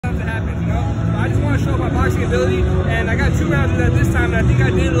sometimes it happens, you know. But I just want to show my boxing ability, and I got 2 rounds of that this time, and I think I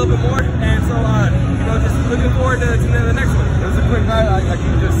did a little bit more. And so, you know, just looking forward to the next one. It was a quick night, like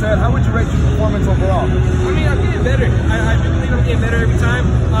you just said. How would you rate your performance overall? I mean, I'm getting better. I do believe I'm getting better every time,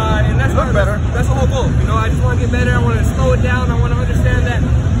 and that's that's the whole goal. You know, I just want to get better. I want to slow it down. I want to understand that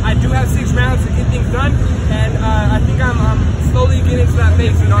I do have 6 rounds to get things done, and I think I'm slowly getting to that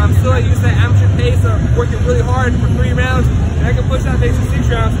pace. You know, I'm still used to that amateur pace of working really hard for 3 rounds, and I can push that pace to 6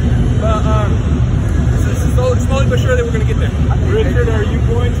 rounds. But slowly but surely, we're going to get there. Richard, are you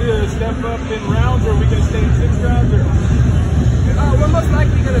going to step up in rounds, or are we going to stay in 6 rounds? Or? We're most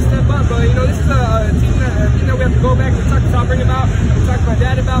likely going to step up, but you know, this is a thing that we have to go back and talk to Sobring about, we talk to my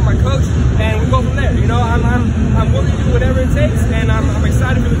dad about, my coach, and we go from there. You know, I'm willing to do whatever it takes, and I'm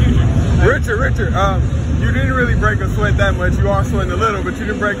excited for the future. Richard, you didn't really break a sweat that much. You are sweating a little, but you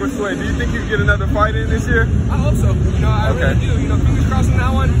didn't break a sweat. Do you think you can get another fight in this year? I hope so. You know, I really do. You know, fingers crossed on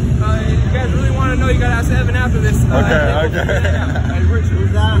that one. If you guys really want to know, you got to ask Evan after this. Okay. Hey,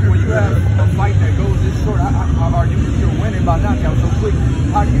 Richard, when you have a fight that goes this short, are you're winning by knockout so quick?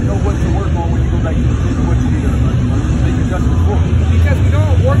 How do you know what to work on when you go back to the gym and what you need to make adjustments for? Because we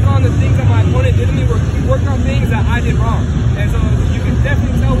don't work on the things that my opponent did to me. We work on things that I did wrong. And so you can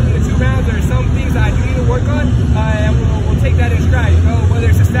definitely tell within the 2 rounds there are some things that I do need to work on, and we'll take that in stride. You know, whether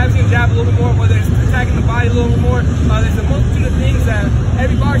it's establishing the jab a little bit more, whether it's attacking the body a little bit more. There's a multitude of things that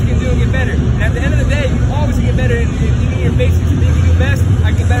every boxer can do and get better. And at the end of the day, you always can get better in even your basics. You think you do best,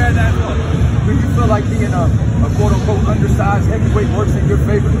 I get better at that as well. Do you feel like being a quote-unquote undersized heavyweight works in your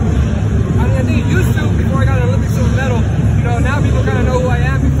favor? I mean, I think it used to before I got an Olympic silver medal. You know, now people kind of know who I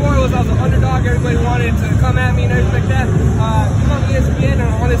am. Before I was an underdog, everybody wanted to come at me and everything like that. Being on ESPN and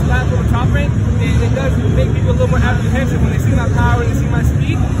on this platform, Top Rank, it does make people a little more apprehensive when they see my power and they see my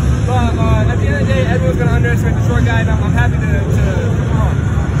speed. But at the end of the day, everyone's going to underestimate the short guy, and I'm happy to come on.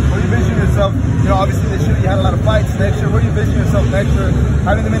 Where do you envision yourself? You know, obviously this year you had a lot of fights. Next year, where do you envision yourself next year?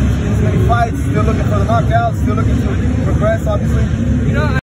 Having many fights, still looking for the knockouts, still looking to progress, obviously? You know,